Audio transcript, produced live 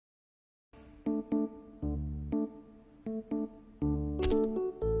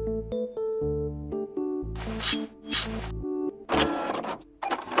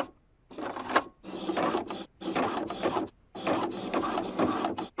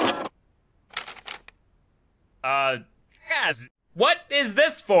hcaZ's. What is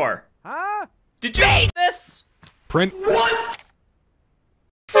this for? Huh? Did you read this? Print. What?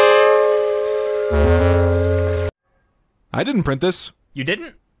 I didn't print this. You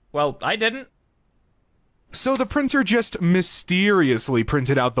didn't? Well, I didn't. So the printer just mysteriously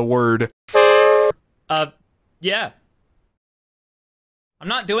printed out the word. Yeah. I'm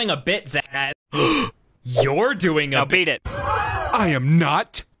not doing a bit, Zach. You're doing a Now beat it. I am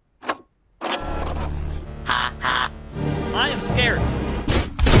not. I am scared.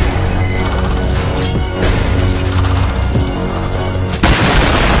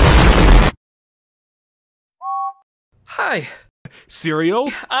 Hi.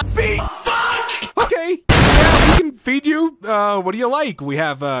 Cereal? Fuck! Okay. Yeah, we can feed you. What do you like? We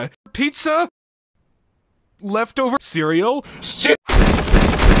have, pizza, leftover cereal,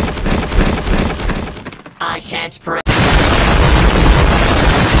 I can't print.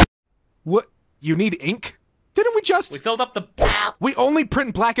 What? You need ink? Didn't we just? We filled up the... We only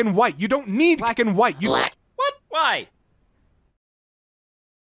print black and white. You don't need black and white. You. Black. What? Why?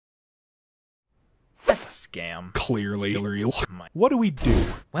 That's a scam. Clearly. My- What do we do?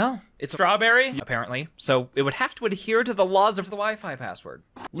 Well, it's strawberry, apparently, so it would have to adhere to the laws of the Wi-Fi password.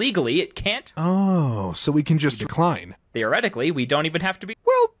 Legally, it can't. Oh, so we can just decline. Theoretically, we don't even have to be...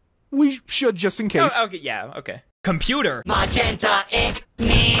 Well, we should just in case. Oh, okay, yeah, okay. Computer. Magenta ink.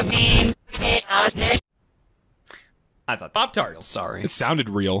 Me. I thought Pop-Tart. Sorry. It sounded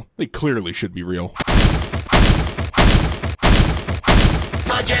real. They clearly should be real.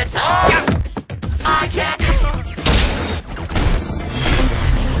 Magenta.